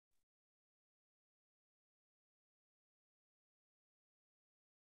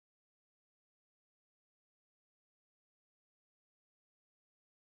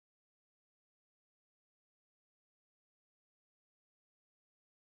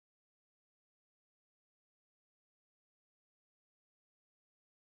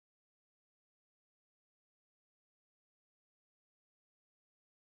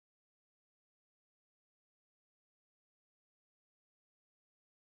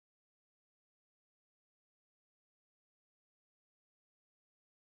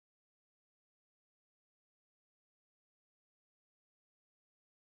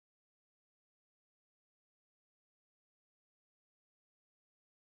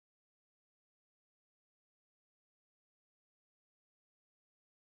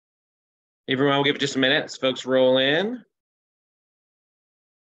Everyone, we'll give it just a minute as folks roll in.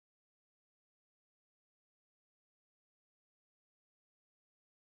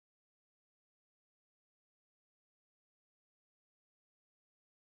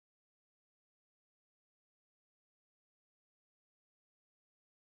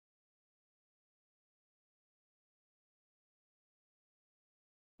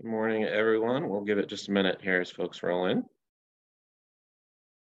 Good morning, everyone. We'll give it just a minute here as folks roll in.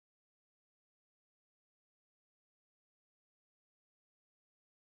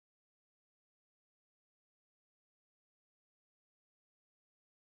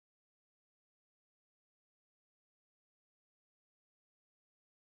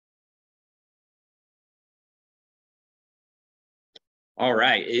 All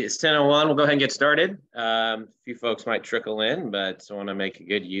right, it's 10:01. We'll go ahead and get started. A few folks might trickle in, but I want to make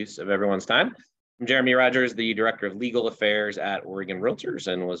good use of everyone's time. I'm Jeremy Rogers, the Director of Legal Affairs at Oregon Realtors,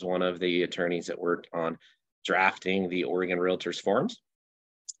 and was one of the attorneys that worked on drafting the Oregon Realtors forms.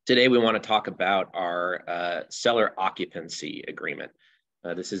 Today, we want to talk about our seller occupancy agreement.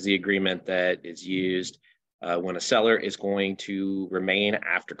 This is the agreement that is used when a seller is going to remain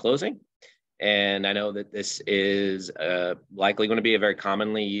after closing. And I know that this is likely going to be a very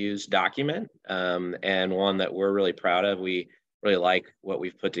commonly used document and one that we're really proud of. We really like what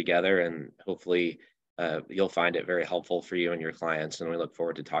we've put together, and hopefully you'll find it very helpful for you and your clients. And we look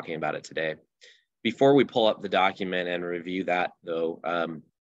forward to talking about it today. Before we pull up the document and review that, though,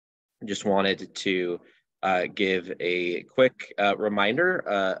 just wanted to give a quick reminder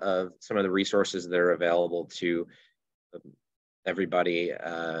of some of the resources that are available to everybody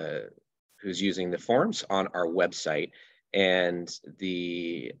who's using the forms on our website. And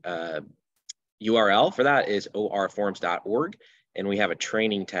the URL for that is orforms.org. And we have a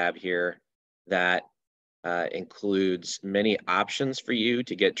training tab here that includes many options for you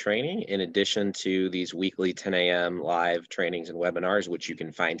to get training, in addition to these weekly 10 a.m. live trainings and webinars, which you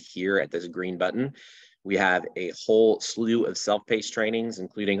can find here at this green button. We have a whole slew of self-paced trainings,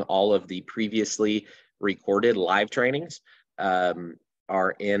 including all of the previously recorded live trainings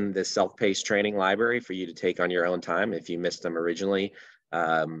are in the self-paced training library for you to take on your own time if you missed them originally.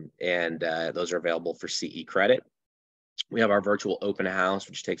 Those are available for CE credit. We have our virtual open house,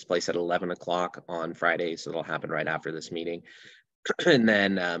 which takes place at 11 o'clock on Friday. So it'll happen right after this meeting. And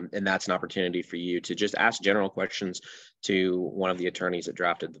that's an opportunity for you to just ask general questions to one of the attorneys that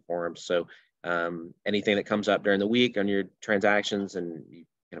drafted the forms. So anything that comes up during the week on your transactions and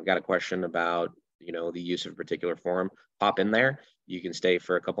you've got a question about, the use of a particular form, pop in there. You can stay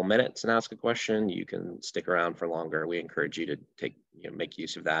for a couple minutes and ask a question. You can stick around for longer. We encourage you to make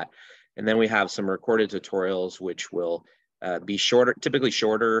use of that. And then we have some recorded tutorials, which will be shorter, typically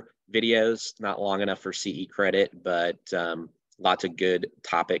shorter videos, not long enough for CE credit, but lots of good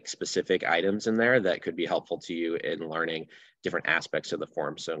topic specific items in there that could be helpful to you in learning different aspects of the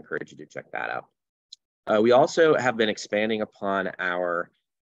form. So I encourage you to check that out. We also have been expanding upon our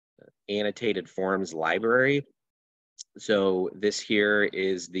annotated forms library. So this here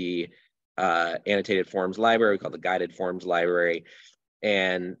is the annotated forms library, called the guided forms library.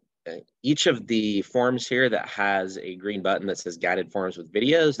 And each of the forms here that has a green button that says guided forms with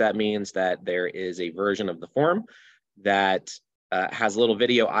videos, that means that there is a version of the form that has little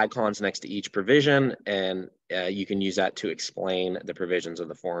video icons next to each provision, and you can use that to explain the provisions of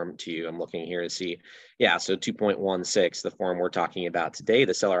the form to you. I'm looking here to see, so 2.16, the form we're talking about today,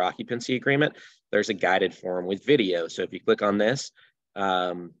 the seller occupancy agreement, there's a guided form with video. So if you click on this,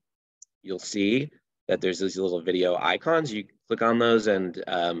 you'll see that there's these little video icons. You click on those, and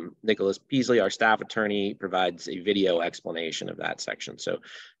Nicholas Peasley, our staff attorney, provides a video explanation of that section. So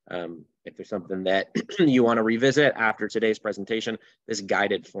if there's something that you want to revisit after today's presentation, this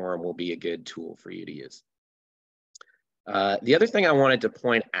guided form will be a good tool for you to use. The other thing I wanted to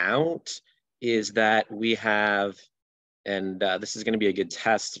point out is that we have, and this is going to be a good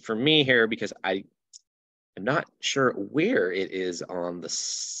test for me here because I am not sure where it is on the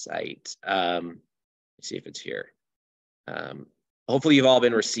site. Let's see if it's here. Hopefully you've all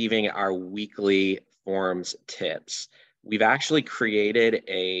been receiving our weekly forms tips. We've actually created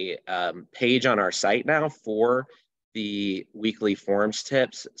a page on our site now for the weekly forms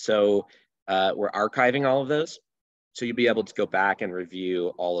tips. So we're archiving all of those. So you'll be able to go back and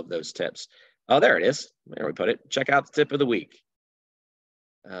review all of those tips. Oh, there it is. There we put it. Check out the tip of the week.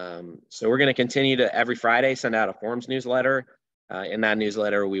 So we're going to continue to every Friday send out a forms newsletter. In that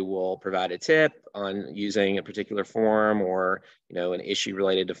newsletter, we will provide a tip on using a particular form or an issue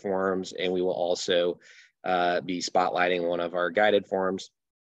related to forms, and we will also be spotlighting one of our guided forms.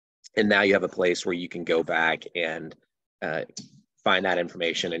 And now you have a place where you can go back and find that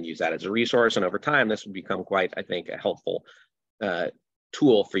information and use that as a resource. And over time, this would become quite, I think, a helpful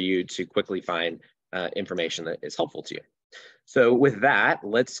tool for you to quickly find information that is helpful to you. So with that,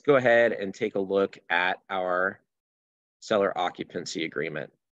 let's go ahead and take a look at our seller occupancy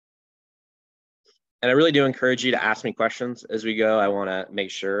agreement. And I really do encourage you to ask me questions as we go. I want to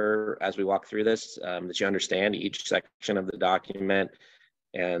make sure as we walk through this that you understand each section of the document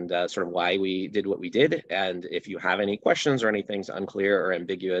and sort of why we did what we did. And if you have any questions or anything's unclear or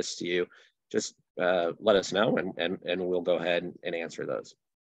ambiguous to you, just let us know and we'll go ahead and answer those.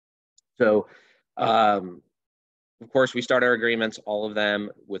 So of course, we start our agreements, all of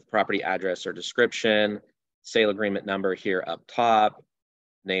them, with property address or description, sale agreement number here up top,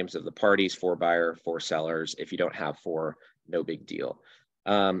 names of the parties, for buyer, for sellers. If you don't have for, no big deal.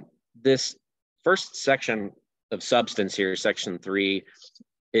 This first section of substance here, section 3,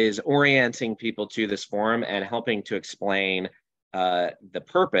 is orienting people to this form and helping to explain the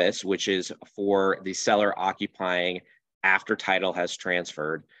purpose, which is for the seller occupying after title has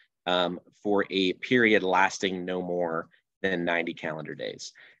transferred for a period lasting no more than 90 calendar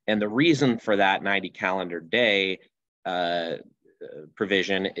days. And the reason for that 90 calendar day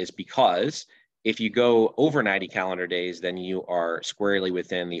provision is because if you go over 90 calendar days, then you are squarely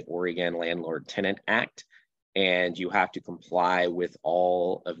within the Oregon Landlord Tenant Act, and you have to comply with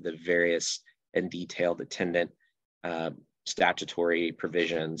all of the various and detailed attendant statutory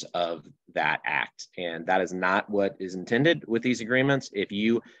provisions of that act. And that is not what is intended with these agreements. If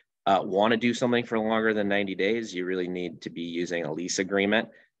you want to do something for longer than 90 days, you really need to be using a lease agreement,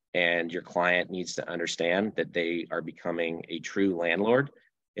 and your client needs to understand that they are becoming a true landlord.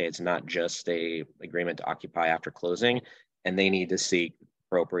 It's not just a agreement to occupy after closing, and they need to seek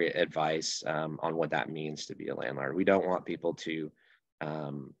appropriate advice on what that means to be a landlord. We don't want people to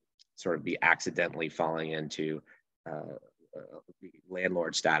sort of be accidentally falling into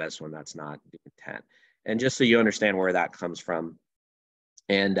landlord status when that's not the intent. And just so you understand where that comes from,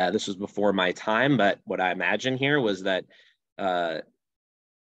 and this was before my time, but what I imagine here was that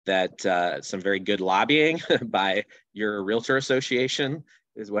some very good lobbying by your realtor association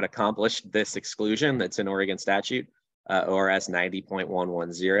is what accomplished this exclusion that's in Oregon statute, ORS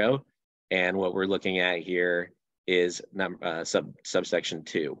 90.110. And what we're looking at here is subsection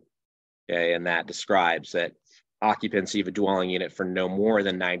 2. Okay, and that describes that occupancy of a dwelling unit for no more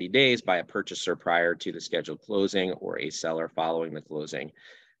than 90 days by a purchaser prior to the scheduled closing or a seller following the closing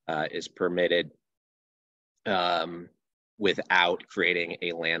is permitted without creating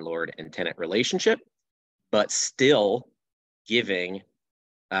a landlord and tenant relationship, but still giving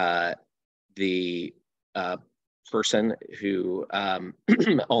the person who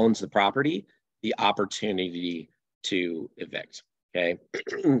owns the property the opportunity to evict. Okay,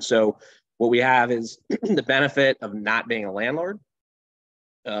 so what we have is the benefit of not being a landlord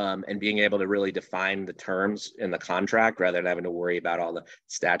and being able to really define the terms in the contract rather than having to worry about all the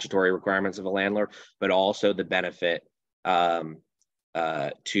statutory requirements of a landlord, but also the benefit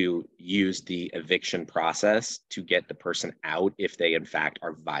to use the eviction process to get the person out if they in fact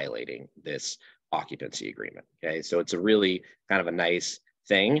are violating this occupancy agreement. Okay, so it's a really kind of a nice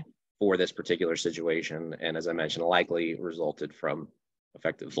thing for this particular situation, and as I mentioned, likely resulted from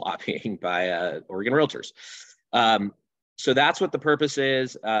effective lobbying by Oregon realtors. So that's what the purpose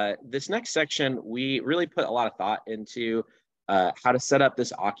is. This next section, we really put a lot of thought into how to set up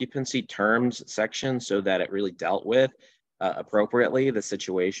this occupancy terms section so that it really dealt with appropriately the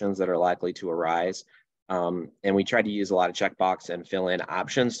situations that are likely to arise. And we tried to use a lot of checkbox and fill in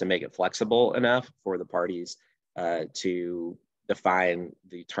options to make it flexible enough for the parties to define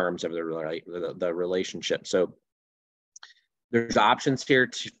the terms of the relationship. So there's options here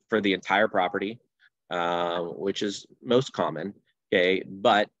for the entire property, which is most common. Okay,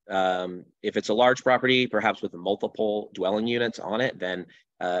 but if it's a large property, perhaps with multiple dwelling units on it, then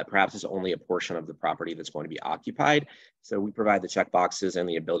perhaps it's only a portion of the property that's going to be occupied. So we provide the checkboxes and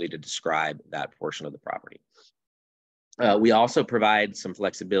the ability to describe that portion of the property. We also provide some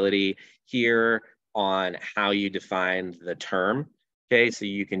flexibility here on how you define the term. Okay, so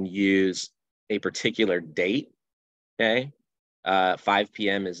you can use a particular date. Okay, 5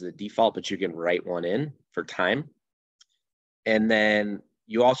 p.m. is the default, but you can write one in for time. And then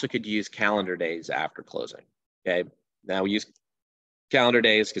you also could use calendar days after closing. Okay, now we use calendar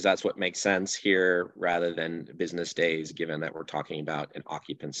days because that's what makes sense here rather than business days, given that we're talking about an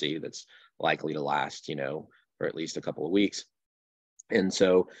occupancy that's likely to last, for at least a couple of weeks. And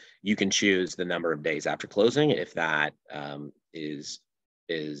so you can choose the number of days after closing if that is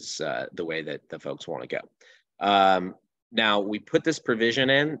the way that the folks want to go. Now we put this provision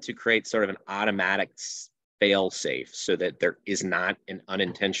in to create sort of an automatic fail safe so that there is not an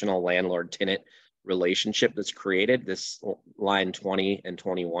unintentional landlord-tenant relationship that's created, this line 20 and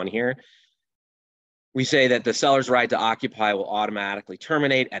 21 here, we say that the seller's right to occupy will automatically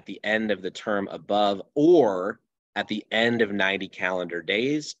terminate at the end of the term above or at the end of 90 calendar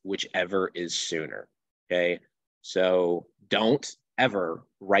days, whichever is sooner. Okay, so don't ever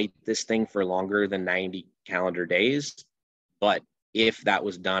write this thing for longer than 90 calendar days. But if that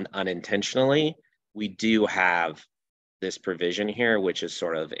was done unintentionally, we do have this provision here, which is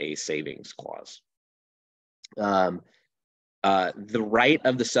sort of a savings clause. The right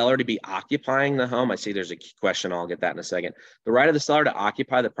of the seller to be occupying the home. I see there's a question. I'll get that in a second. The right of the seller to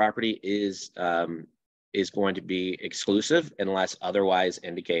occupy the property is going to be exclusive unless otherwise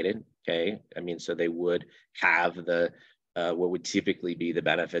indicated. Okay, I mean, so they would have the what would typically be the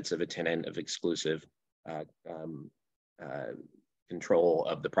benefits of a tenant of exclusive control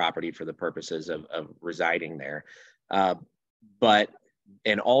of the property for the purposes of residing there.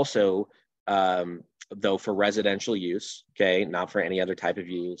 And also, though for residential use, okay, not for any other type of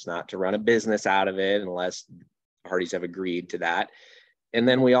use, not to run a business out of it unless parties have agreed to that. And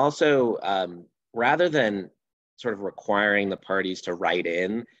then we also, rather than sort of requiring the parties to write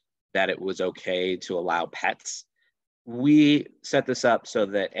in that it was okay to allow pets, we set this up so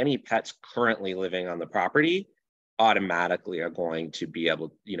that any pets currently living on the property automatically are going to be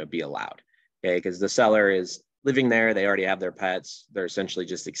able, be allowed, okay, because the seller is living there, they already have their pets, they're essentially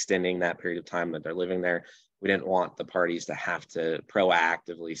just extending that period of time that they're living there. We didn't want the parties to have to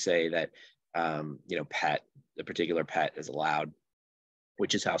proactively say that, the particular pet is allowed,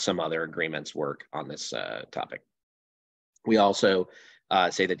 which is how some other agreements work on this topic. We also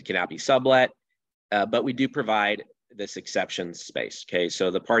say that it cannot be sublet, but we do provide this exception space, okay? So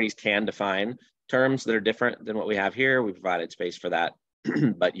the parties can define terms that are different than what we have here. We provided space for that.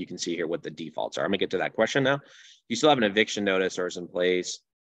 But you can see here what the defaults are. I'm gonna get to that question now. You still have an eviction notice or is in place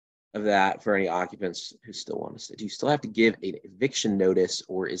of that for any occupants who still want to stay? Do you still have to give an eviction notice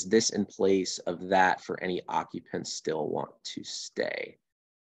or is this in place of that for any occupants still want to stay?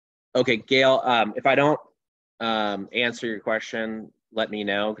 Okay, Gail, if I don't answer your question, let me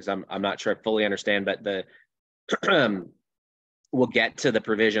know because I'm not sure I fully understand, but we'll get to the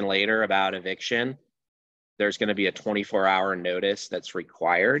provision later about eviction. There's going to be a 24-hour notice that's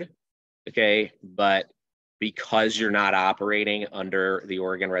required, okay? But because you're not operating under the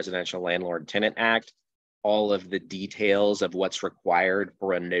Oregon Residential Landlord Tenant Act, all of the details of what's required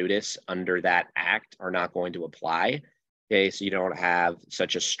for a notice under that act are not going to apply, okay? So you don't have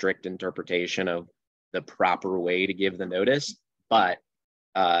such a strict interpretation of the proper way to give the notice, but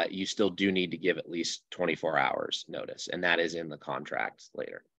you still do need to give at least 24 hours notice, and that is in the contract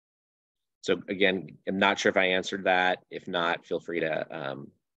later. So again, I'm not sure if I answered that. If not, feel free to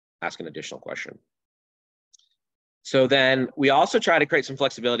ask an additional question. So then we also try to create some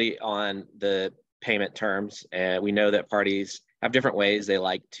flexibility on the payment terms. And we know that parties have different ways they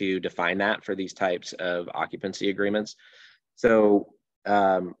like to define that for these types of occupancy agreements. So,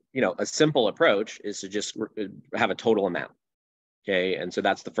 a simple approach is to just have a total amount. Okay, and so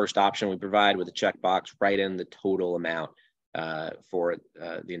that's the first option we provide with a checkbox, write in the total amount for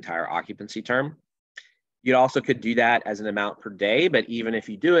the entire occupancy term. You also could do that as an amount per day, but even if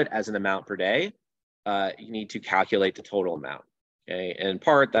you do it as an amount per day, you need to calculate the total amount. Okay, and in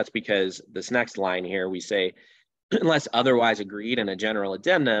part that's because this next line here, we say, unless otherwise agreed in a general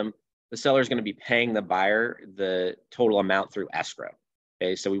addendum, the seller is going to be paying the buyer the total amount through escrow.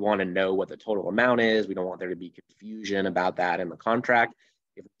 Okay, so we want to know what the total amount is. We don't want there to be confusion about that in the contract.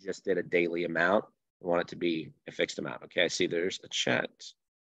 If we just did a daily amount, we want it to be a fixed amount. Okay, I see there's a chat.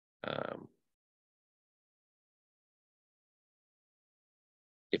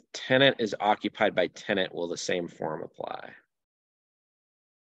 If tenant is occupied by tenant, will the same form apply?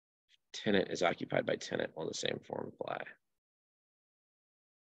 Tenant is occupied by tenant, will the same form apply?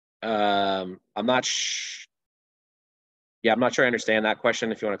 I'm not I'm not sure I understand that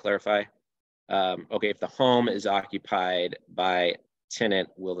question. If you want to clarify. Okay, if the home is occupied by tenant,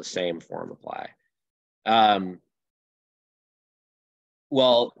 will the same form apply?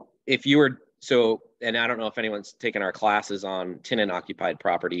 Well, if you were, and I don't know if anyone's taken our classes on tenant occupied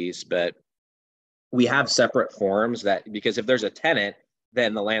properties, but we have separate forms that, because if there's a tenant,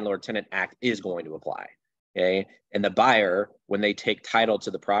 then the Landlord Tenant Act is going to apply. Okay, and the buyer, when they take title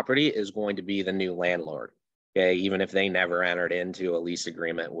to the property, is going to be the new landlord. Okay, even if they never entered into a lease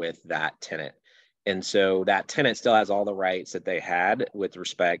agreement with that tenant. And so that tenant still has all the rights that they had with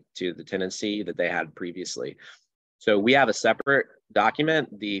respect to the tenancy that they had previously. So we have a separate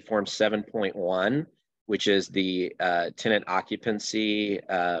document, the Form 7.1, which is the tenant occupancy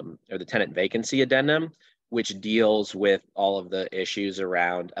or the tenant vacancy addendum, which deals with all of the issues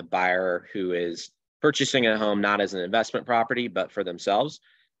around a buyer who is purchasing a home not as an investment property, but for themselves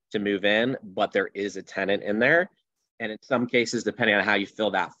to move in, but there is a tenant in there. And in some cases, depending on how you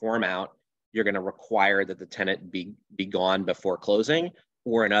fill that form out, you're going to require that the tenant be gone before closing,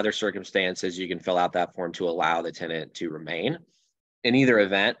 or in other circumstances, you can fill out that form to allow the tenant to remain. In either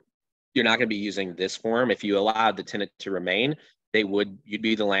event, you're not going to be using this form. If you allowed the tenant to remain, you'd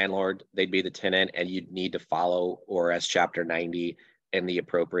be the landlord, they'd be the tenant, and you'd need to follow ORS Chapter 90 and the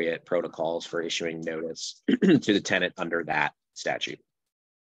appropriate protocols for issuing notice to the tenant under that statute.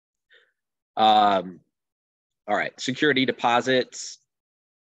 All right, security deposits.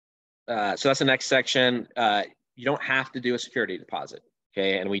 So that's the next section. You don't have to do a security deposit,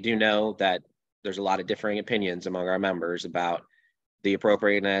 okay? And we do know that there's a lot of differing opinions among our members about the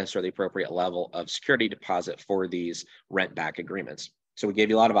appropriateness or the appropriate level of security deposit for these rent back agreements. So we gave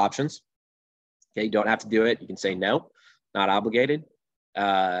you a lot of options. Okay, you don't have to do it. You can say no, not obligated.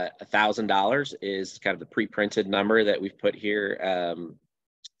 $1,000 is kind of the pre-printed number that we've put here.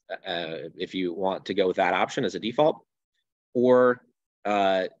 If you want to go with that option as a default, or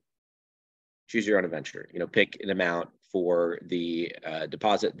choose your own adventure. Pick an amount for the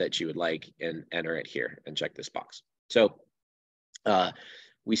deposit that you would like and enter it here and check this box. So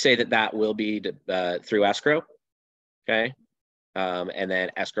we say that will be through escrow, okay? And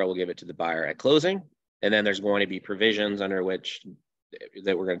then escrow will give it to the buyer at closing. And then there's going to be provisions under which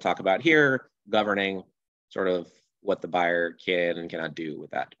that we're going to talk about here, governing sort of what the buyer can and cannot do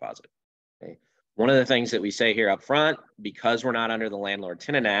with that deposit. Okay? One of the things that we say here up front, because we're not under the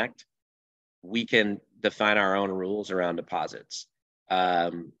Landlord-Tenant Act, we can define our own rules around deposits.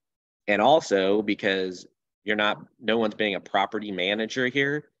 And also because no one's being a property manager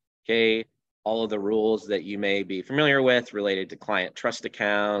here, okay? All of the rules that you may be familiar with related to client trust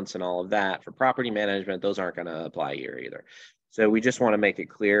accounts and all of that for property management, those aren't gonna apply here either. So we just wanna make it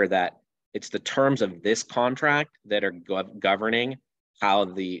clear that it's the terms of this contract that are governing how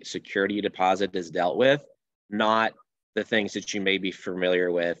the security deposit is dealt with, not the things that you may be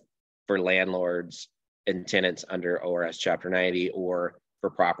familiar with for landlords and tenants under ORS Chapter 90 or for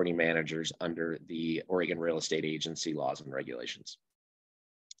property managers under the Oregon Real Estate Agency laws and regulations.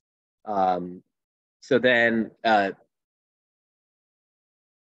 So then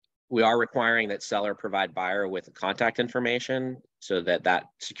we are requiring that seller provide buyer with contact information so that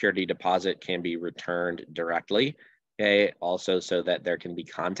security deposit can be returned directly. Okay, also so that there can be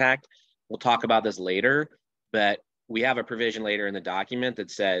contact. We'll talk about this later, but we have a provision later in the document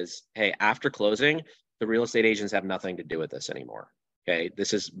that says, hey, after closing, the real estate agents have nothing to do with this anymore. Okay,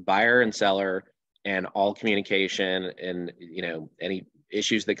 this is buyer and seller, and all communication and any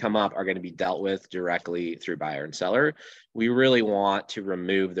issues that come up are going to be dealt with directly through buyer and seller. We really want to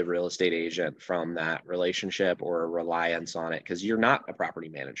remove the real estate agent from that relationship or a reliance on it, because you're not a property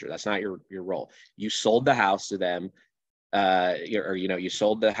manager. That's not your role. You sold the house to them, you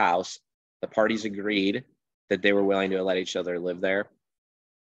sold the house. The parties agreed that they were willing to let each other live there,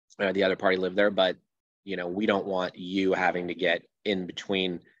 the other party live there, but we don't want you having to get in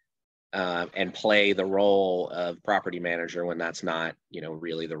between and play the role of property manager when that's not,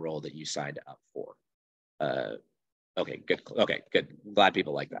 really the role that you signed up for. Okay, good. Okay, good. Glad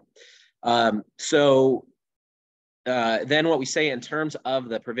people like that. Then what we say in terms of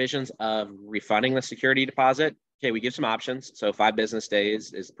the provisions of refunding the security deposit, okay, we give some options. So 5 business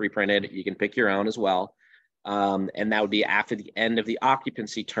days is pre-printed. You can pick your own as well. And that would be after the end of the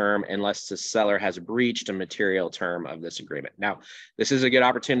occupancy term, unless the seller has breached a material term of this agreement. Now, this is a good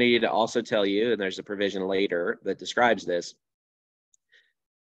opportunity to also tell you, and there's a provision later that describes this.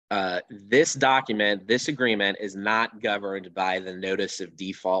 This document, this agreement is not governed by the notice of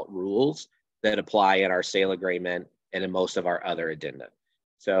default rules that apply in our sale agreement and in most of our other addenda.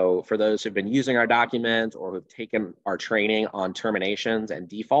 So for those who've been using our document or who've taken our training on terminations and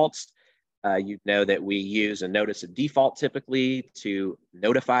defaults, you know that we use a notice of default typically to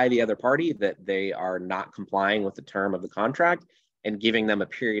notify the other party that they are not complying with the term of the contract and giving them a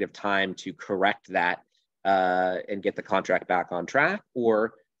period of time to correct that and get the contract back on track,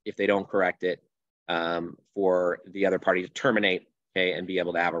 or if they don't correct it, for the other party to terminate, okay, and be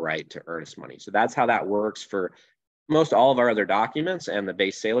able to have a right to earnest money. So that's how that works for most all of our other documents, and the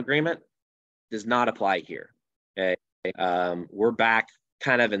base sale agreement does not apply here, okay? We're back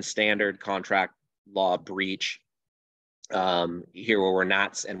kind of in standard contract law breach here, where we're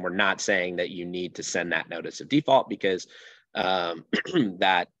not saying that you need to send that notice of default, because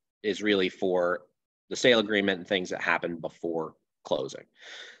that is really for the sale agreement and things that happen before closing.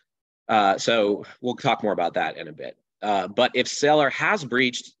 So we'll talk more about that in a bit. But if seller has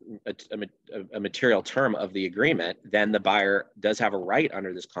breached a material term of the agreement, then the buyer does have a right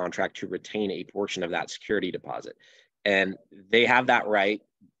under this contract to retain a portion of that security deposit. And they have that right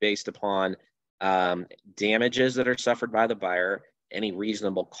based upon damages that are suffered by the buyer, any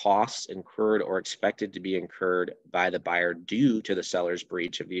reasonable costs incurred or expected to be incurred by the buyer due to the seller's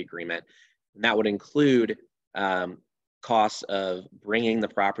breach of the agreement. And that would include costs of bringing the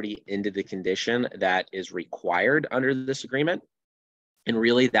property into the condition that is required under this agreement. And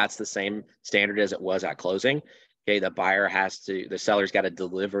really, that's the same standard as it was at closing. Okay, the seller's got to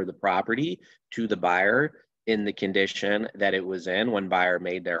deliver the property to the buyer in the condition that it was in when buyer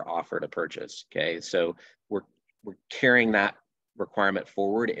made their offer to purchase. Okay, so we're carrying that requirement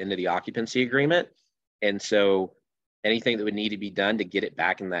forward into the occupancy agreement. And so anything that would need to be done to get it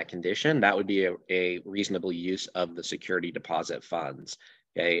back in that condition, that would be a reasonable use of the security deposit funds,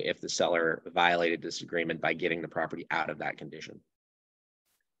 okay, if the seller violated this agreement by getting the property out of that condition.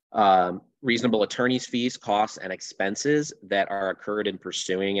 Reasonable attorney's fees, costs, and expenses that are incurred in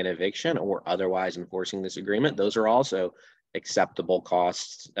pursuing an eviction or otherwise enforcing this agreement, those are also acceptable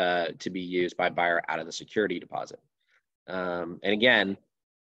costs to be used by buyer out of the security deposit. And again,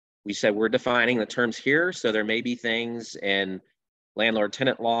 we said we're defining the terms here, so there may be things in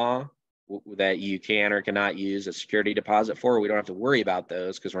landlord-tenant law that you can or cannot use a security deposit for. We don't have to worry about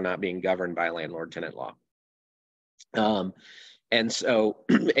those because we're not being governed by landlord-tenant law. And so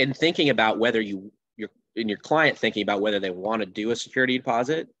in thinking about whether your client thinking about whether they want to do a security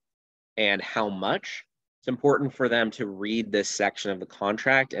deposit and how much, it's important for them to read this section of the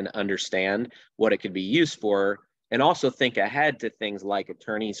contract and understand what it could be used for, and also think ahead to things like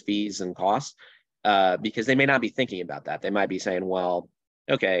attorney's fees and costs, because they may not be thinking about that. They might be saying, well,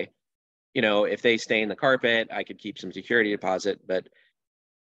 okay, if they stain the carpet, I could keep some security deposit, but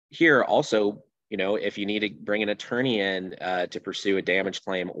here also, if you need to bring an attorney in to pursue a damage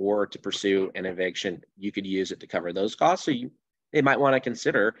claim or to pursue an eviction, you could use it to cover those costs. So they might want to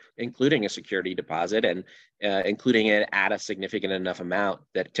consider including a security deposit and including it at a significant enough amount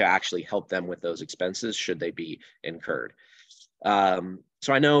that to actually help them with those expenses should they be incurred. So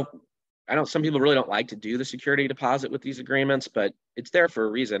I know some people really don't like to do the security deposit with these agreements, but it's there for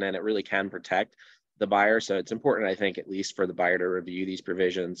a reason and it really can protect the buyer. So it's important, I think, at least for the buyer to review these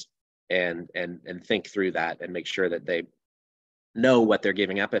provisions and think through that and make sure that they know what they're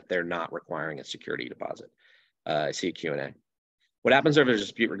giving up if they're not requiring a security deposit. I see a Q&A. What happens if there's a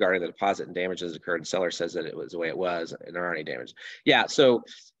dispute regarding the deposit and damages occurred? The seller says that it was the way it was and there aren't any damages. Yeah, so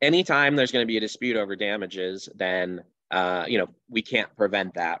anytime there's going to be a dispute over damages, then we can't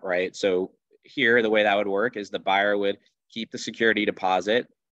prevent that, right? So here, the way that would work is the buyer would keep the security deposit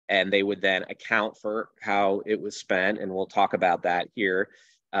and they would then account for how it was spent, and we'll talk about that here,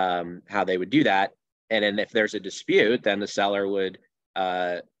 how they would do that. And then if there's a dispute, then the seller would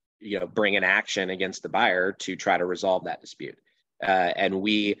bring an action against the buyer to try to resolve that dispute. And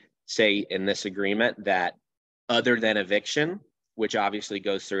we say in this agreement that other than eviction, which obviously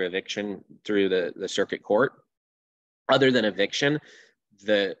goes through eviction through the circuit court, other than eviction,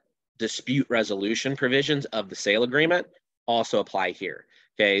 the dispute resolution provisions of the sale agreement also apply here.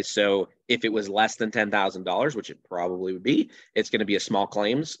 Okay, so if it was less than $10,000, which it probably would be, it's going to be a small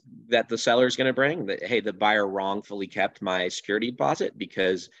claims that the seller is going to bring that, hey, the buyer wrongfully kept my security deposit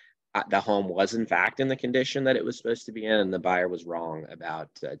because the home was in fact in the condition that it was supposed to be in, and the buyer was wrong about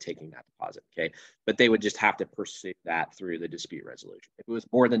taking that deposit. Okay, but they would just have to pursue that through the dispute resolution. If it was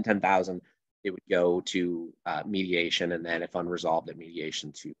more than 10,000, it would go to mediation, and then if unresolved, at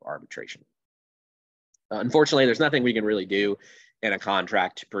mediation to arbitration. Unfortunately, there's nothing we can really do in a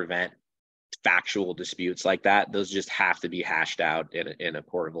contract to prevent factual disputes like that. Those just have to be hashed out in a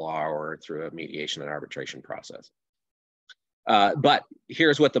court of law or through a mediation and arbitration process. But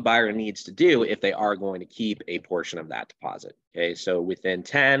here's what the buyer needs to do if they are going to keep a portion of that deposit. Okay, so within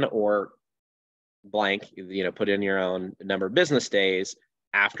 10 or blank, put in your own number of business days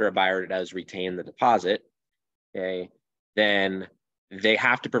after a buyer does retain the deposit, okay, then they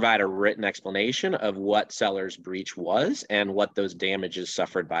have to provide a written explanation of what seller's breach was and what those damages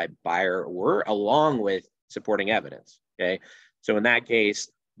suffered by buyer were, along with supporting evidence. Okay, so in that case,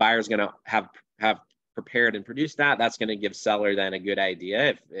 buyer's going to have prepared and produced that. That's going to give seller then a good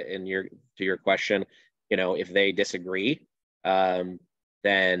idea. If to your question, if they disagree, then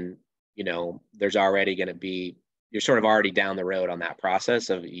there's already going to be, you're sort of already down the road on that process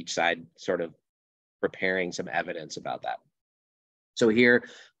of each side sort of preparing some evidence about that. So here,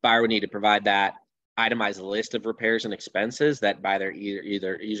 buyer would need to provide that itemized list of repairs and expenses that buyer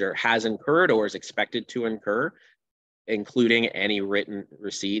either has incurred or is expected to incur, including any written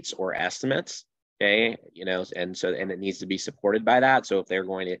receipts or estimates. Okay, and it needs to be supported by that. So if they're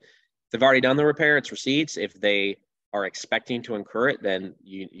going to they've already done the repair, it's receipts. If they are expecting to incur it, then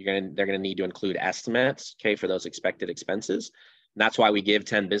they're gonna need to include estimates, okay, for those expected expenses. And that's why we give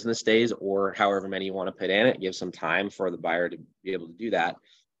 10 business days or however many you want to put in. It gives some time for the buyer to be able to do that.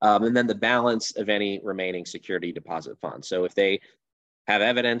 And then the balance of any remaining security deposit funds. So if they have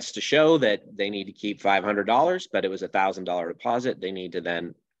evidence to show that they need to keep $500, but it was $1,000 deposit, they need to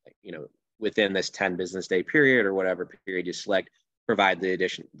then, within this 10 business day period or whatever period you select, provide the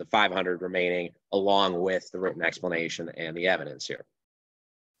 500 remaining along with the written explanation and the evidence here.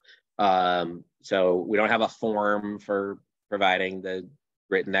 So we don't have a form for providing the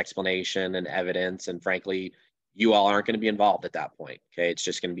written explanation and evidence, and frankly, you all aren't going to be involved at that point. Okay, it's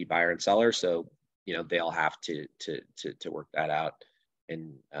just going to be buyer and seller, so they'll have to work that out,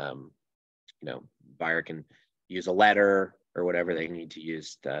 and buyer can use a letter or whatever they need to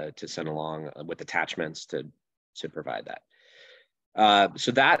use to send along with attachments to provide that.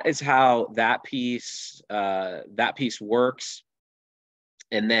 So that is how that piece works.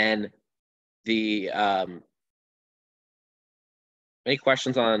 And then the any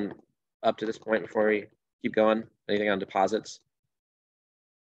questions on up to this point before we keep going? Anything on deposits?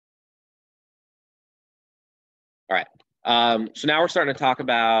 All right. So now we're starting to talk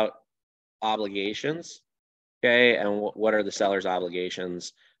about obligations, okay, and what are the seller's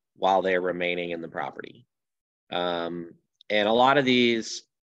obligations while they're remaining in the property. And a lot of these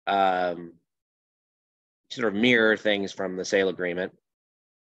sort of mirror things from the sale agreement.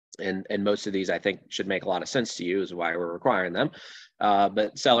 And most of these, I think, should make a lot of sense to you, is why we're requiring them.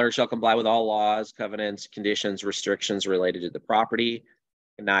 But sellers shall comply with all laws, covenants, conditions, restrictions related to the property,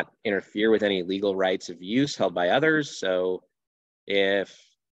 and not interfere with any legal rights of use held by others. So if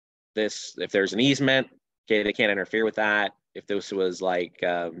there's an easement, okay, they can't interfere with that. If this was like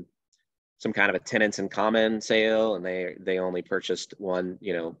some kind of a tenants in common sale and they only purchased one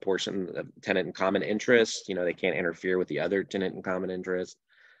portion of tenant in common interest, they can't interfere with the other tenant in common interest.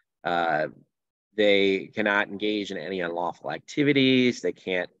 They cannot engage in any unlawful activities. They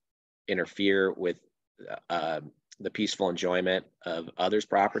can't interfere with the peaceful enjoyment of others'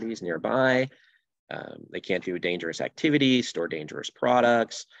 properties nearby. They can't do dangerous activities, store dangerous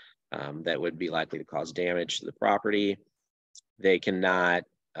products that would be likely to cause damage to the property. They cannot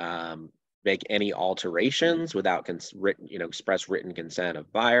make any alterations without express written consent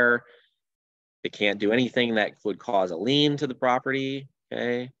of buyer. They can't do anything that would cause a lien to the property,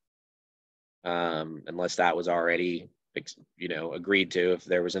 okay? Unless that was already, agreed to. If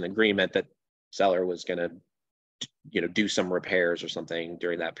there was an agreement that seller was going to, do some repairs or something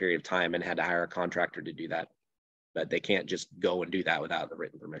during that period of time and had to hire a contractor to do that, but they can't just go and do that without the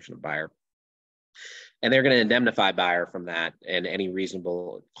written permission of buyer. And they're going to indemnify buyer from that and any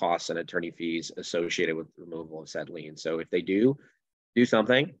reasonable costs and attorney fees associated with removal of said lien. So if they do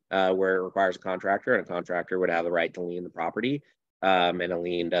something where it requires a contractor, and a contractor would have the right to lien the property, and a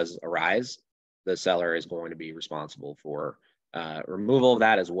lien does arise, the seller is going to be responsible for removal of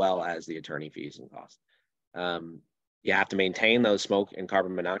that, as well as the attorney fees and costs. You have to maintain those smoke and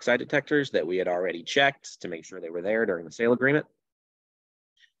carbon monoxide detectors that we had already checked to make sure they were there during the sale agreement.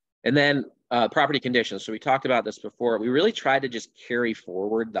 And then property conditions. So we talked about this before. We really tried to just carry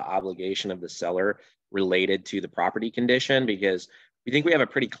forward the obligation of the seller related to the property condition, because we think we have a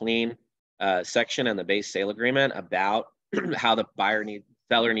pretty clean section in the base sale agreement about how the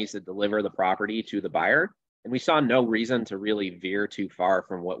seller needs to deliver the property to the buyer. And we saw no reason to really veer too far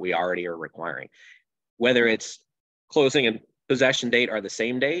from what we already are requiring. Whether it's closing and possession date are the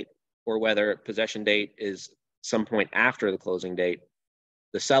same date, or whether possession date is some point after the closing date,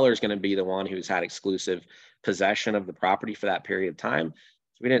 the seller is going to be the one who's had exclusive possession of the property for that period of time.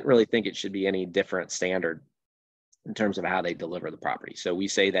 So we didn't really think it should be any different standard in terms of how they deliver the property. So we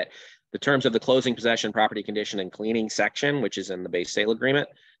say that the terms of the closing, possession, property condition, and cleaning section, which is in the base sale agreement,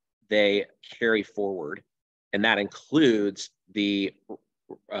 they carry forward. And that includes the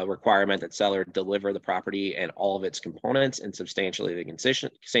requirement that seller deliver the property and all of its components in substantially the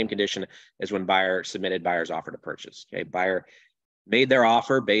same condition as when buyer submitted buyer's offer to purchase. Okay, buyer made their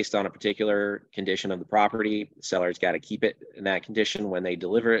offer based on a particular condition of the property. The seller's got to keep it in that condition when they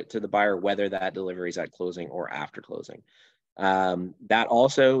deliver it to the buyer, whether that delivery is at closing or after closing. That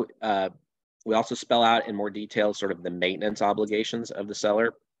also, we also spell out in more detail sort of the maintenance obligations of the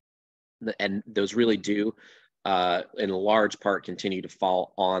seller. And those really do, in large part, continue to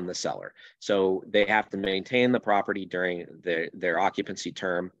fall on the seller. So they have to maintain the property during their occupancy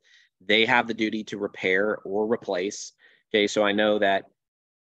term. They have the duty to repair or replace. Okay, so I know that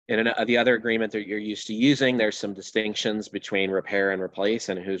in the other agreement that you're used to using, there's some distinctions between repair and replace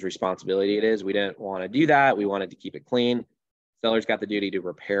and whose responsibility it is. We didn't want to do that. We wanted to keep it clean. Seller's got the duty to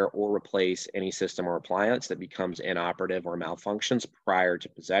repair or replace any system or appliance that becomes inoperative or malfunctions prior to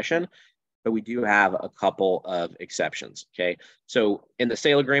possession. But we do have a couple of exceptions, okay? So in the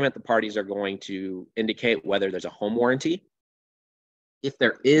sale agreement, the parties are going to indicate whether there's a home warranty. If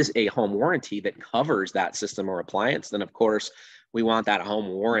there is a home warranty that covers that system or appliance, then of course we want that home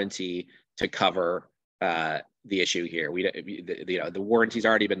warranty to cover the issue here. The warranty's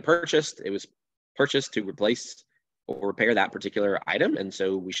already been purchased. It was purchased to replace or repair that particular item, and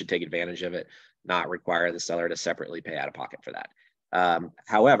so we should take advantage of it, not require the seller to separately pay out of pocket for that.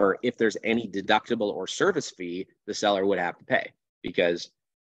 However, if there's any deductible or service fee, the seller would have to pay, because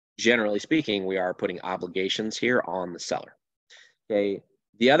generally speaking, we are putting obligations here on the seller. Okay.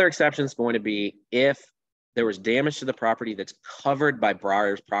 The other exception is going to be if there was damage to the property that's covered by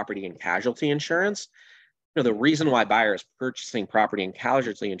buyer's property and casualty insurance. The reason why buyer is purchasing property and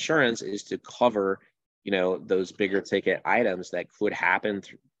casualty insurance is to cover, those bigger ticket items that could happen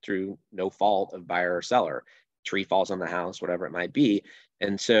through no fault of buyer or seller. Tree falls on the house, whatever it might be.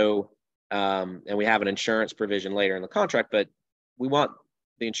 And so, and we have an insurance provision later in the contract, but we want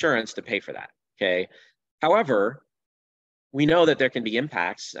the insurance to pay for that. Okay. However, we know that there can be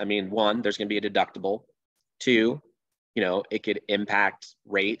impacts. I mean, one, there's going to be a deductible. Two, it could impact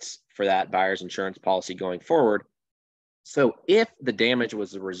rates for that buyer's insurance policy going forward. So if the damage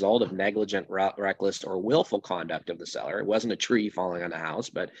was the result of negligent, reckless, or willful conduct of the seller, it wasn't a tree falling on the house,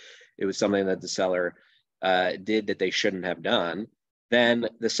 but it was something that the seller did that they shouldn't have done, then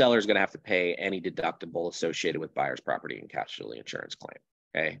the seller is going to have to pay any deductible associated with buyer's property and casualty insurance claim.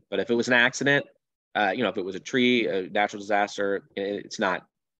 Okay. But if it was an accident, if it was a tree, a natural disaster,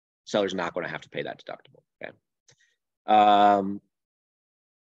 seller's not going to have to pay that deductible. Okay.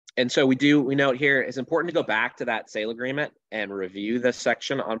 And so we note here, it's important to go back to that sale agreement and review the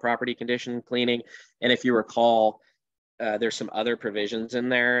section on property condition cleaning. And if you recall, there's some other provisions in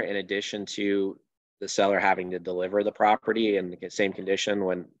there in addition to the seller having to deliver the property in the same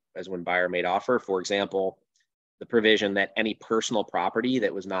condition as when buyer made offer. For example, the provision that any personal property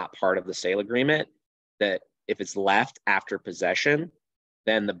that was not part of the sale agreement, that if it's left after possession,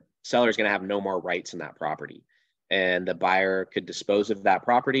 then the seller is going to have no more rights in that property. And the buyer could dispose of that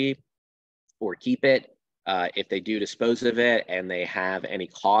property or keep it. If they do dispose of it and they have any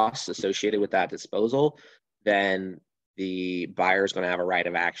costs associated with that disposal, then the buyer is going to have a right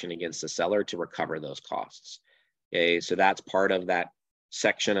of action against the seller to recover those costs. Okay, so that's part of that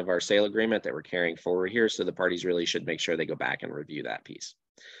section of our sale agreement that we're carrying forward here. So the parties really should make sure they go back and review that piece.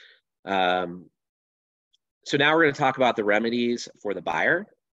 So now we're going to talk about the remedies for the buyer,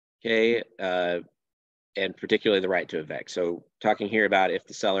 okay, and particularly the right to evict. So talking here about if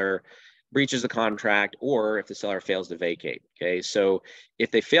the seller breaches the contract or if the seller fails to vacate, okay? So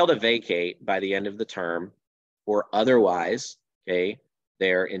if they fail to vacate by the end of the term or otherwise, okay,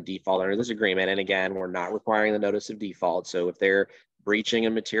 they're in default under this agreement. And again, we're not requiring the notice of default. So if they're breaching a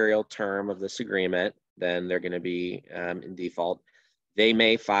material term of this agreement, then they're going to be in default. They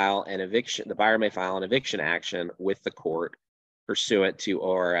may file an eviction, the buyer may file an eviction action with the court pursuant to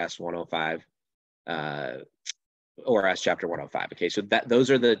ORS 105, ORS chapter 105. Okay, so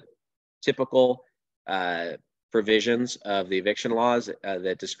those are the typical provisions of the eviction laws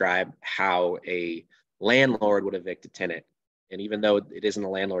that describe how a landlord would evict a tenant. And even though it isn't a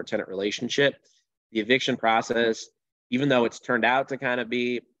landlord-tenant relationship, the eviction process, even though it's turned out to kind of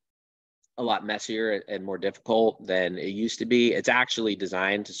be a lot messier and more difficult than it used to be, it's actually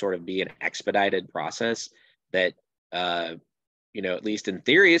designed to sort of be an expedited process that, at least in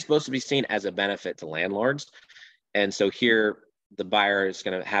theory, is supposed to be seen as a benefit to landlords. And so here, the buyer is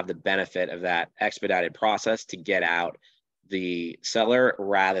going to have the benefit of that expedited process to get out the seller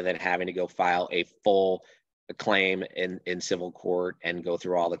rather than having to go file a full claim in civil court and go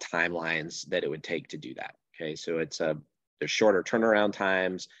through all the timelines that it would take to do that. Okay, so there's shorter turnaround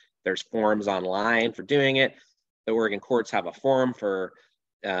times. There's forms online for doing it. The Oregon courts have a form for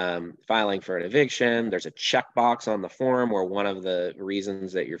filing for an eviction. There's a checkbox on the form where one of the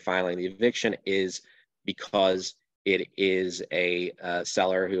reasons that you're filing the eviction is because it is a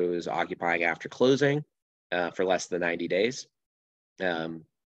seller who is occupying after closing for less than 90 days.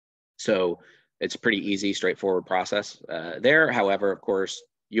 So it's a pretty easy, straightforward process there. However, of course,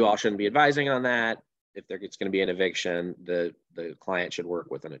 you all shouldn't be advising on that. If it's going to be an eviction, the client should work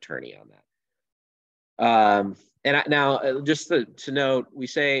with an attorney on that. Now, just to note,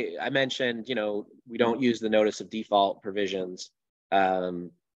 I mentioned, we don't use the notice of default provisions.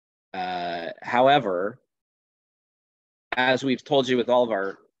 However, as we've told you with all of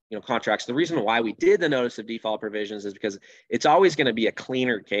our contracts, the reason why we did the notice of default provisions is because it's always going to be a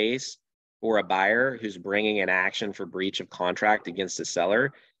cleaner case for a buyer who's bringing an action for breach of contract against the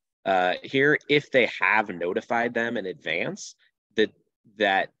seller here, if they have notified them in advance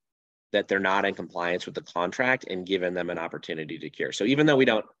that they're not in compliance with the contract and given them an opportunity to cure. So even though we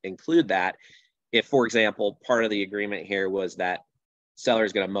don't include that, if, for example, part of the agreement here was that seller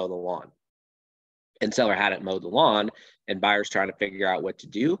is going to mow the lawn and seller hadn't mowed the lawn and buyer's trying to figure out what to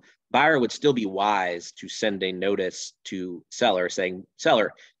do, buyer would still be wise to send a notice to seller saying,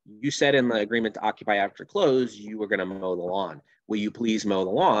 seller, you said in the agreement to occupy after close, you were going to mow the lawn. Will you please mow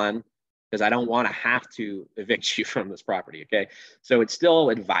the lawn? Because I don't want to have to evict you from this property, okay? So it's still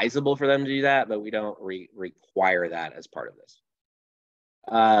advisable for them to do that, but we don't require that as part of this.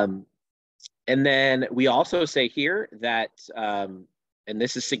 And then we also say here that, and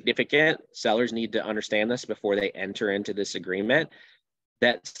this is significant, sellers need to understand this before they enter into this agreement,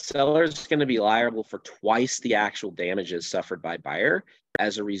 that seller's going to be liable for twice the actual damages suffered by buyer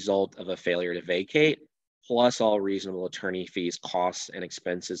as a result of a failure to vacate, plus all reasonable attorney fees, costs, and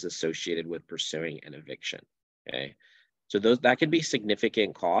expenses associated with pursuing an eviction, okay? So that could be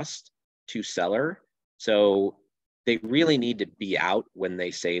significant cost to seller. So they really need to be out when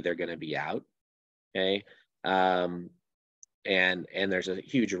they say they're going to be out, okay? And there's a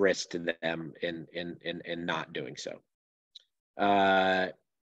huge risk to them in not doing so.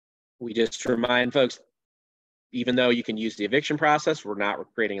 We just remind folks, even though you can use the eviction process, we're not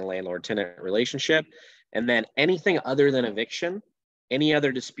creating a landlord-tenant relationship. And then anything other than eviction, any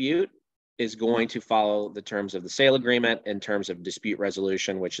other dispute is going to follow the terms of the sale agreement in terms of dispute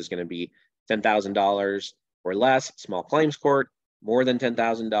resolution, which is going to be $10,000 or less, small claims court, more than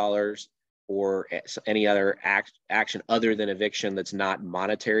 $10,000, or any other action other than eviction that's not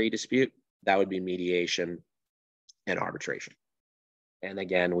monetary dispute. That would be mediation and arbitration. And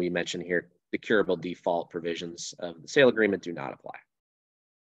again, we mentioned here, the curable default provisions of the sale agreement do not apply.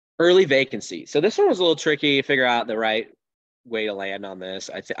 Early vacancy. So this one was a little tricky to figure out the right way to land on this.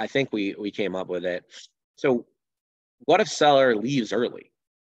 I think we came up with it. So what if seller leaves early?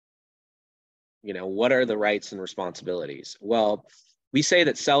 You know, what are the rights and responsibilities? Well, we say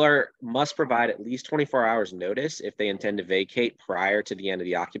that seller must provide at least 24 hours notice if they intend to vacate prior to the end of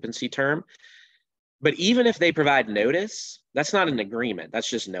the occupancy term. But even if they provide notice, that's not an agreement, that's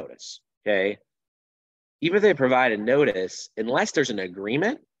just notice, okay? Even if they provide a notice, unless there's an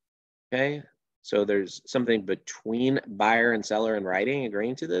agreement, okay? So there's something between buyer and seller in writing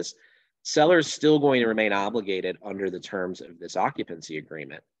agreeing to this, seller is still going to remain obligated under the terms of this occupancy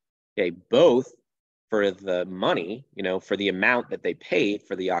agreement, okay? Both for the money, you know, for the amount that they paid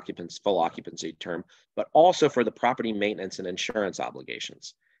for the full occupancy term, but also for the property maintenance and insurance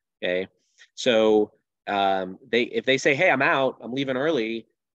obligations, okay? So if they say, hey, I'm out, I'm leaving early,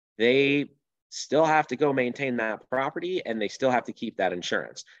 they still have to go maintain that property and they still have to keep that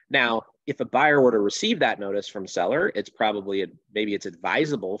insurance. Now, if a buyer were to receive that notice from seller, it's probably, maybe it's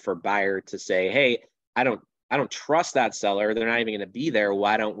advisable for buyer to say, hey, I don't trust that seller. They're not even going to be there.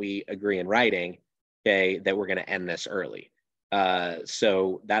 Why don't we agree in writing, okay, that we're going to end this early?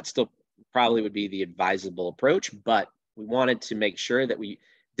 So that still probably would be the advisable approach, but we wanted to make sure that we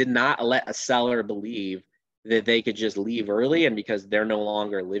did not let a seller believe that they could just leave early, and because they're no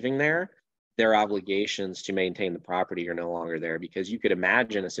longer living there, their obligations to maintain the property are no longer there. Because you could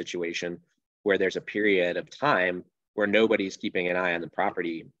imagine a situation where there's a period of time where nobody's keeping an eye on the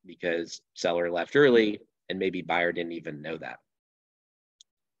property because seller left early and maybe buyer didn't even know that.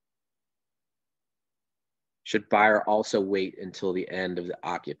 Should buyer also wait until the end of the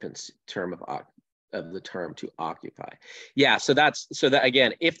occupancy term of the term to occupy? Yeah, so that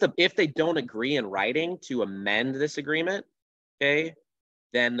again, if they don't agree in writing to amend this agreement, okay,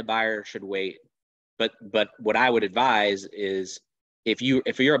 then the buyer should wait. But what I would advise is if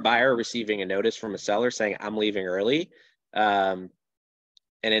you're a buyer receiving a notice from a seller saying I'm leaving early, and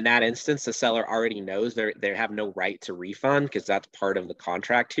in that instance the seller already knows they have no right to refund because that's part of the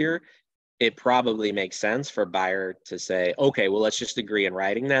contract here, it probably makes sense for buyer to say, okay, well, let's just agree in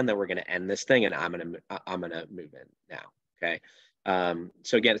writing then that we're going to end this thing and I'm going to move in now. Okay.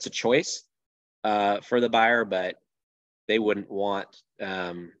 So again, it's a choice for the buyer, but they wouldn't want,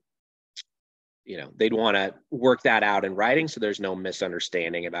 they'd want to work that out in writing so there's no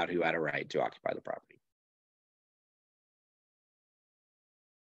misunderstanding about who had a right to occupy the property.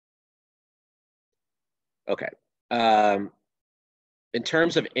 Okay. In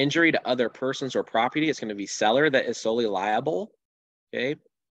terms of injury to other persons or property, it's going to be seller that is solely liable, okay,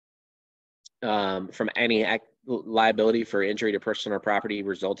 from any liability for injury to person or property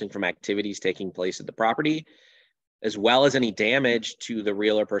resulting from activities taking place at the property, as well as any damage to the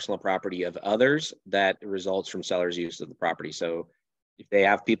real or personal property of others that results from seller's use of the property. So, if they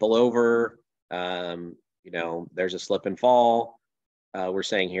have people over, you know, there's a slip and fall. We're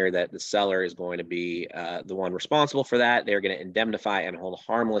saying here that the seller is going to be the one responsible for that. They're going to indemnify and hold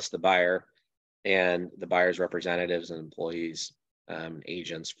harmless the buyer and the buyer's representatives and employees,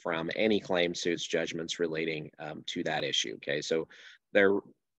 agents from any claim suits, judgments relating to that issue. Okay, so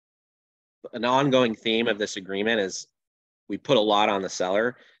an ongoing theme of this agreement is we put a lot on the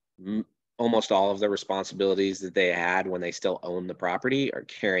seller. Almost all of the responsibilities that they had when they still own the property are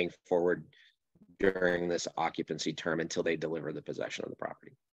carrying forward during this occupancy term until they deliver the possession of the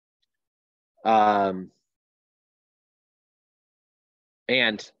property.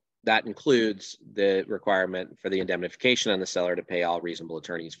 And that includes the requirement for the indemnification on the seller to pay all reasonable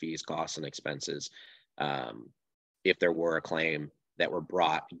attorney's fees, costs, and expenses if there were a claim that were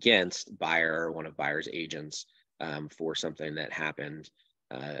brought against buyer or one of buyer's agents for something that happened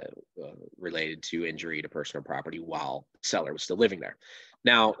related to injury to person or property while the seller was still living there.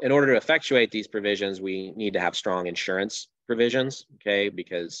 Now, in order to effectuate these provisions, we need to have strong insurance provisions, okay?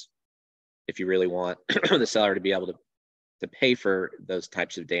 Because if you really want the seller to be able to pay for those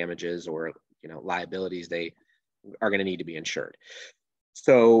types of damages or, you know, liabilities, they are going to need to be insured.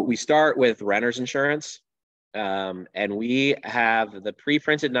 So we start with renter's insurance, and we have the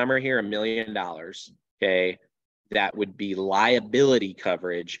pre-printed number here, $1 million, okay? That would be liability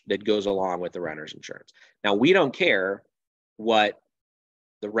coverage that goes along with the renter's insurance. Now, we don't care what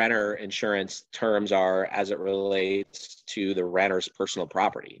the renter insurance terms are as it relates to the renter's personal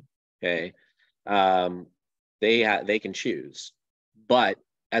property, okay? They can choose. But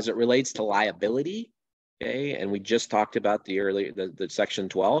as it relates to liability, okay, and we just talked about the section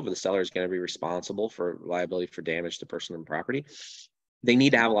 12, the seller is going to be responsible for liability for damage to person and property. They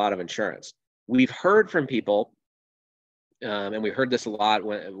need to have a lot of insurance. We've heard from people, and we heard this a lot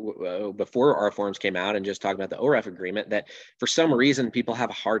before our forms came out and just talking about the OREF agreement, that for some reason people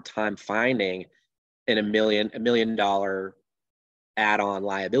have a hard time finding $1 million add-on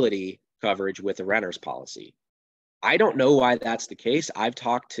liability coverage with a renter's policy. I don't know why that's the case. I've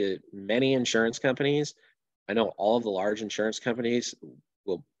talked to many insurance companies. I know all of the large insurance companies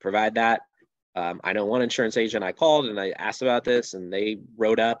will provide that. I know one insurance agent I called and I asked about this, and they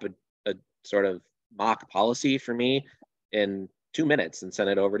wrote up a sort of mock policy for me in 2 minutes and sent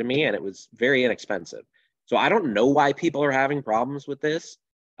it over to me, and it was very inexpensive. So I don't know why people are having problems with this.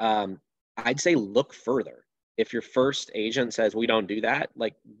 I'd say look further. If your first agent says we don't do that,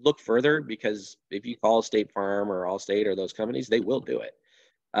 like, look further, because if you call State Farm or Allstate or those companies, they will do it.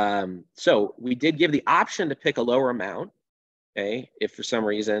 So we did give the option to pick a lower amount, okay, if for some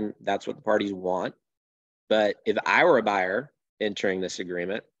reason that's what the parties want. But if I were a buyer entering this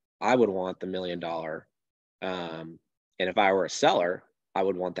agreement, I would want the $1 million. And if I were a seller, I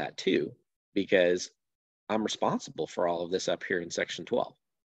would want that too, because I'm responsible for all of this up here in section 12.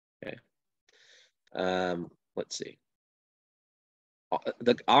 Okay. Let's see.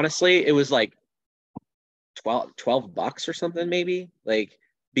 Honestly, it was like 12 bucks or something, maybe, like,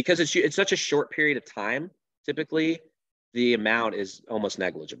 because it's such a short period of time. Typically, the amount is almost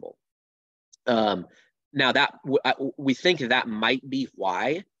negligible. Now that we think that might be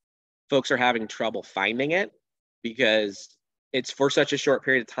why folks are having trouble finding it, because it's for such a short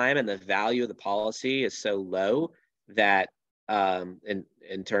period of time and the value of the policy is so low that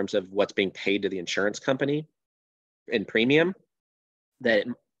in terms of what's being paid to the insurance company in premium, that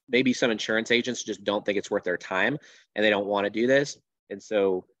maybe some insurance agents just don't think it's worth their time and they don't want to do this. And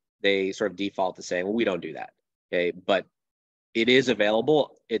so they sort of default to saying, well, we don't do that. Okay. But it is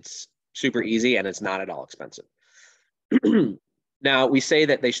available. It's super easy and it's not at all expensive. Now, we say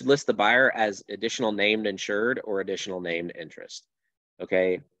that they should list the buyer as additional named insured or additional named interest.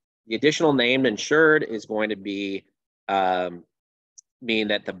 Okay. The additional named insured is going to be mean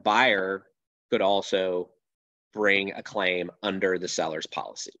that the buyer could also bring a claim under the seller's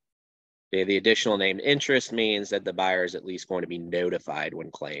policy. Okay. The additional named interest means that the buyer is at least going to be notified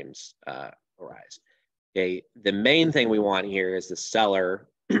when claims arise. Okay. The main thing we want here is the seller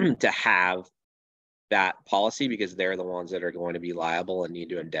to have that policy, because they're the ones that are going to be liable and need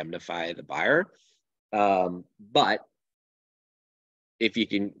to indemnify the buyer. But if you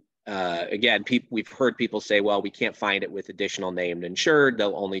can, again, we've heard people say, well, we can't find it with additional named insured,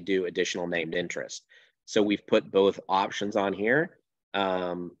 they'll only do additional named interest. So we've put both options on here.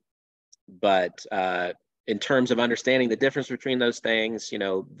 But in terms of understanding the difference between those things, you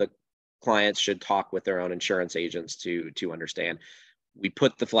know, the clients should talk with their own insurance agents to understand. We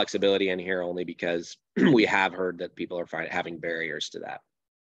put the flexibility in here only because we have heard that people are having barriers to that.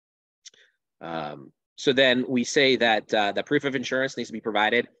 So then we say that the proof of insurance needs to be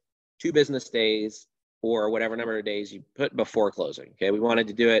provided 2 business days or whatever number of days you put before closing. Okay, we wanted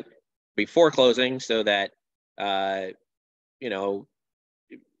to do it before closing so that you know,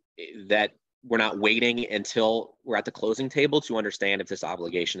 that we're not waiting until we're at the closing table to understand if this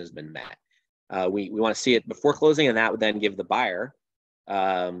obligation has been met. We want to see it before closing, and that would then give the buyer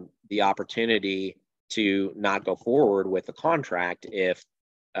the opportunity to not go forward with the contract if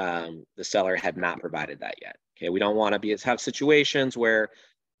the seller had not provided that yet. Okay, we don't want to have situations where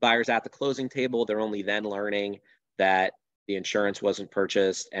buyers at the closing table, they're only then learning that the insurance wasn't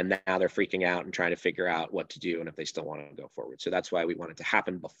purchased, and now they're freaking out and trying to figure out what to do and if they still want to go forward. So that's why we want it to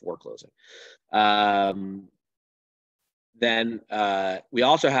happen before closing. Then we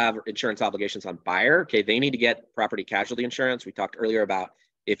also have insurance obligations on buyer. Okay, they need to get property casualty insurance. We talked earlier about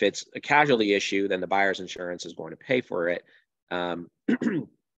if it's a casualty issue, then the buyer's insurance is going to pay for it.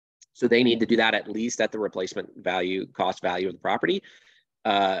 So they need to do that at least at the replacement value, cost value of the property.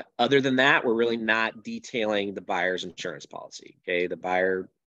 Other than that, we're really not detailing the buyer's insurance policy. Okay, the buyer,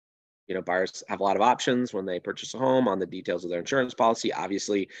 buyers have a lot of options when they purchase a home on the details of their insurance policy.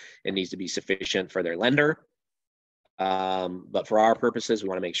 Obviously, it needs to be sufficient for their lender. But for our purposes, we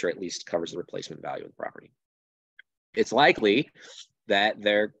want to make sure it at least covers the replacement value of the property. It's likely that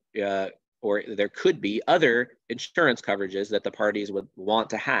there could be other insurance coverages that the parties would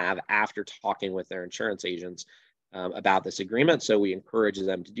want to have after talking with their insurance agents about this agreement. So we encourage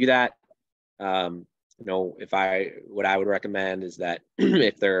them to do that. What I would recommend is that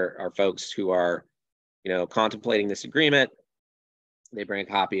if there are folks who are, contemplating this agreement, they bring a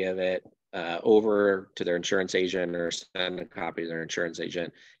copy of it over to their insurance agent or send a copy to their insurance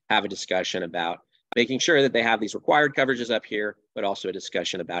agent, have a discussion about making sure that they have these required coverages up here, but also a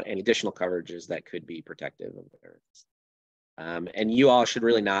discussion about any additional coverages that could be protective of theirs. And you all should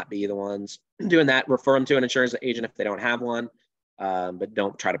really not be the ones doing that. Refer them to an insurance agent if they don't have one, but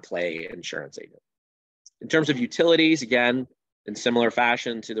don't try to play insurance agent. In terms of utilities, again, in similar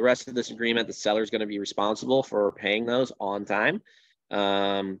fashion to the rest of this agreement, the seller is going to be responsible for paying those on time.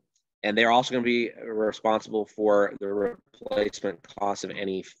 And they're also going to be responsible for the replacement cost of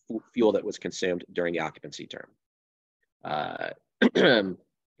any fuel that was consumed during the occupancy term. Home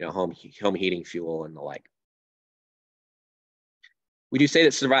heating fuel and the like. We do say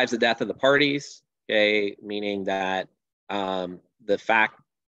that survives the death of the parties, okay, meaning that the fact,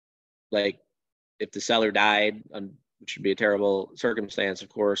 like if the seller died, which would be a terrible circumstance, of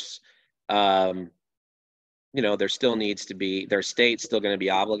course, there still needs to be, their estate's still going to be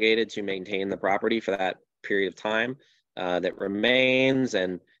obligated to maintain the property for that period of time that remains.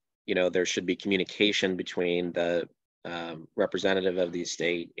 And, there should be communication between the representative of the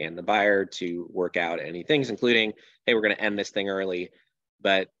estate and the buyer to work out any things, including, hey, we're going to end this thing early,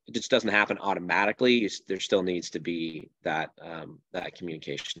 but it just doesn't happen automatically. There still needs to be that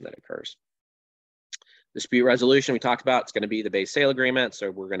communication that occurs. Dispute resolution we talked about, it's going to be the base sale agreement.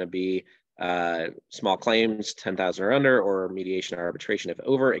 So we're going to be small claims, 10,000 or under, or mediation or arbitration if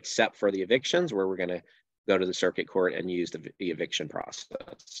over, except for the evictions, where we're going to go to the circuit court and use the eviction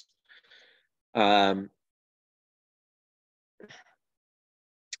process. I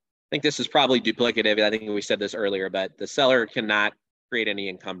think this is probably duplicative. I think we said this earlier, but the seller cannot create any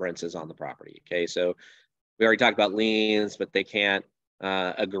encumbrances on the property. Okay, so we already talked about liens, but they can't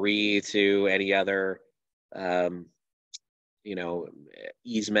agree to any other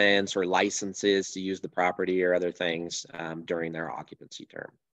easements or licenses to use the property or other things during their occupancy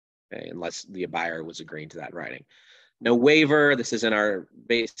term, okay, unless the buyer was agreeing to that in writing. No waiver. This is in our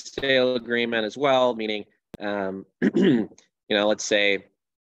base sale agreement as well, meaning, let's say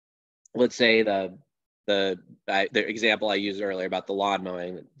the example I used earlier about the lawn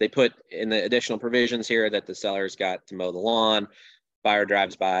mowing, they put in the additional provisions here that the seller's got to mow the lawn. Buyer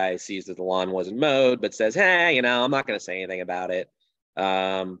drives by, sees that the lawn wasn't mowed, but says, hey, I'm not going to say anything about it.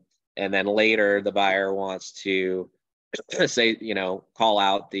 And then later the buyer wants to say, call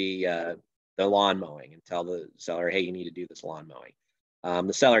out the lawn mowing and tell the seller, hey, you need to do this lawn mowing.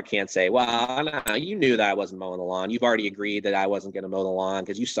 The seller can't say, well, no, you knew that I wasn't mowing the lawn. You've already agreed that I wasn't going to mow the lawn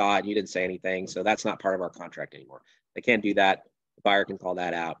because you saw it and you didn't say anything. So that's not part of our contract anymore. They can't do that. The buyer can call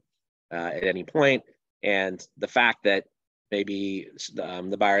that out at any point. And the fact that maybe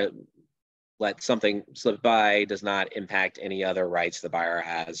the buyer let something slip by does not impact any other rights the buyer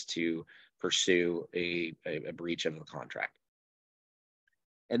has to pursue a breach of the contract.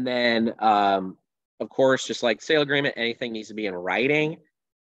 And then, of course, just like sale agreement, anything needs to be in writing,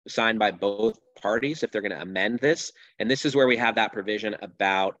 signed by both parties if they're going to amend this. And this is where we have that provision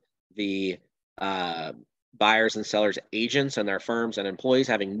about the buyers and sellers agents and their firms and employees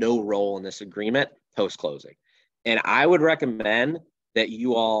having no role in this agreement post-closing. And I would recommend that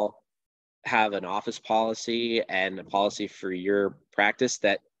you all have an office policy and a policy for your practice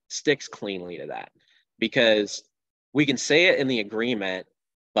that sticks cleanly to that, because we can say it in the agreement,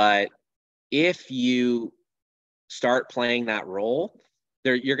 but if you start playing that role,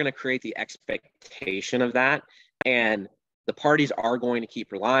 you're going to create the expectation of that, and the parties are going to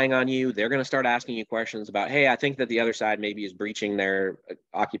keep relying on you. They're going to start asking you questions about, hey, I think that the other side maybe is breaching their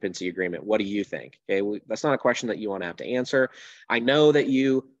occupancy agreement. What do you think? Okay, well, that's not a question that you want to have to answer. I know that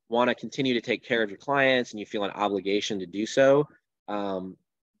you want to continue to take care of your clients and you feel an obligation to do so.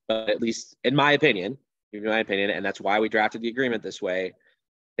 But at least in my opinion, and that's why we drafted the agreement this way,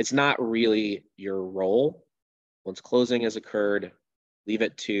 it's not really your role. Once closing has occurred, leave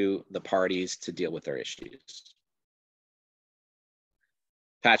it to the parties to deal with their issues.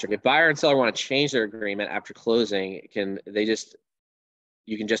 Patrick, if buyer and seller want to change their agreement after closing, you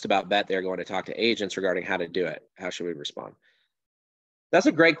can just about bet they're going to talk to agents regarding how to do it. How should we respond? That's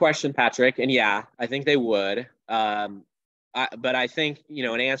a great question, Patrick. And yeah, I think they would. But I think,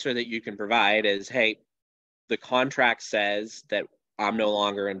 an answer that you can provide is, hey, the contract says that I'm no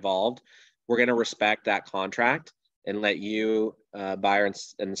longer involved. We're going to respect that contract and let you, buyer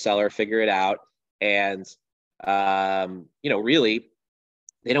and seller, figure it out. And, really,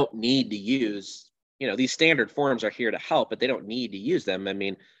 they don't need to use, these standard forms are here to help, but they don't need to use them. I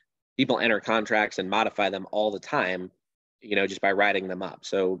mean, people enter contracts and modify them all the time, just by writing them up.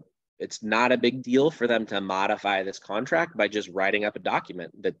 So it's not a big deal for them to modify this contract by just writing up a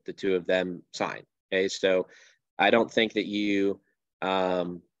document that the two of them sign. Okay, so I don't think that you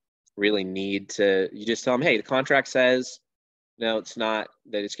really need to, you just tell them, hey, the contract says, no, it's not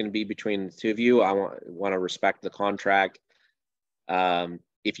that it's going to be between the two of you. I want to respect the contract.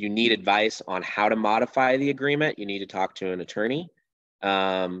 If you need advice on how to modify the agreement, you need to talk to an attorney.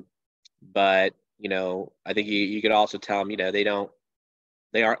 But, I think you could also tell them,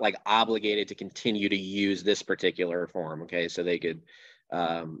 they aren't like obligated to continue to use this particular form. Okay. So they could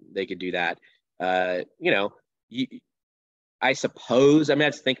do that. I suppose, I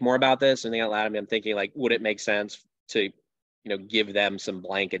have to think more about this and think out loud. I'm thinking, like, would it make sense to, give them some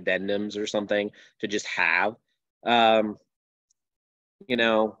blank addendums or something to just have? That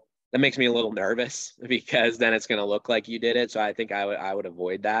makes me a little nervous because then it's going to look like you did it. So I think I would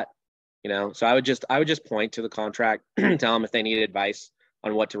avoid that, so I would just point to the contract, tell them if they need advice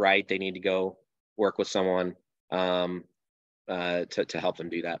on what to write, they need to go work with someone to help them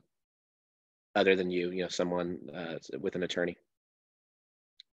do that, other than someone with an attorney.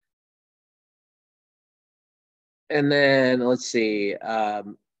 And then let's see,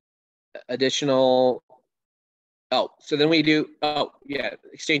 additional. Oh, so then we do,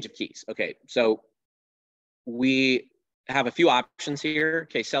 exchange of keys. Okay, so we have a few options here.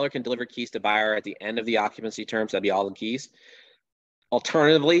 Okay, seller can deliver keys to buyer at the end of the occupancy terms. That'd be all the keys.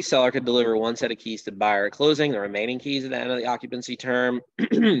 Alternatively, seller could deliver one set of keys to buyer at closing, the remaining keys at the end of the occupancy term.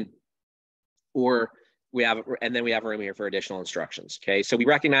 Or we have room here for additional instructions. Okay, so we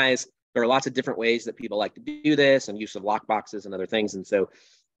recognize there are lots of different ways that people like to do this and use of lockboxes and other things. And so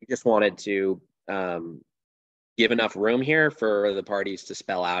we just wanted to give enough room here for the parties to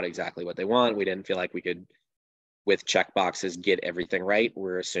spell out exactly what they want. We didn't feel like we could, with checkboxes, get everything right.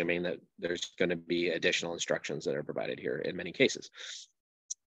 We're assuming that there's going to be additional instructions that are provided here in many cases.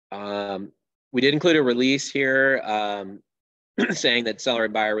 We did include a release here saying that seller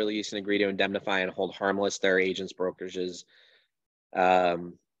and buyer release and agree to indemnify and hold harmless their agents, brokerages,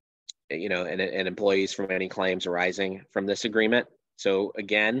 and employees from any claims arising from this agreement. So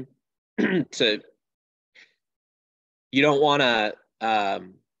again, you don't want to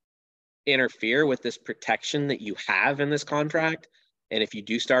interfere with this protection that you have in this contract. And if you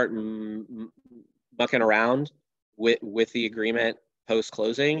do start mucking around with the agreement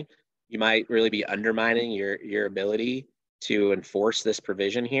post-closing, you might really be undermining your ability to enforce this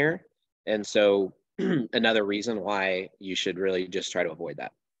provision here. And so another reason why you should really just try to avoid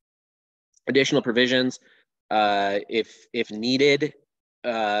that. Additional provisions, if needed,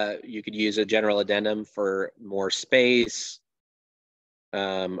 you could use a general addendum for more space.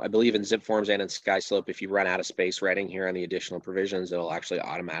 I believe in zip forms and in SkySlope, if you run out of space writing here on the additional provisions, it'll actually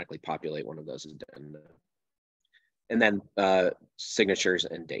automatically populate one of those addenda. And then signatures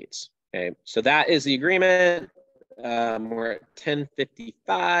and dates. Okay, so that is the agreement. We're at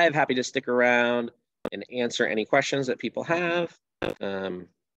 10:55. Happy to stick around and answer any questions that people have.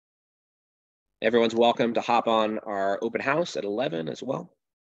 Everyone's welcome to hop on our open house at 11 as well.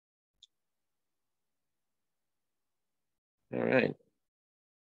 All right.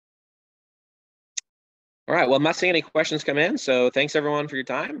 All right, well, I'm not seeing any questions come in, so thanks everyone for your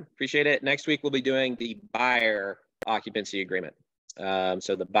time. Appreciate it. Next week, we'll be doing the buyer occupancy agreement.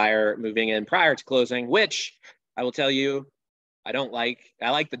 So the buyer moving in prior to closing, which I will tell you, I don't like. I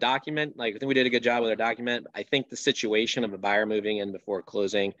like the document. Like, I think we did a good job with our document. I think the situation of a buyer moving in before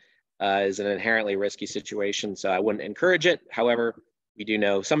closing is an inherently risky situation. So I wouldn't encourage it. However, we do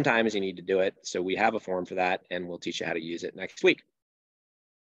know sometimes you need to do it. So we have a form for that, and we'll teach you how to use it next week.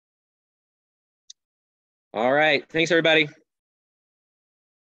 All right. Thanks, everybody.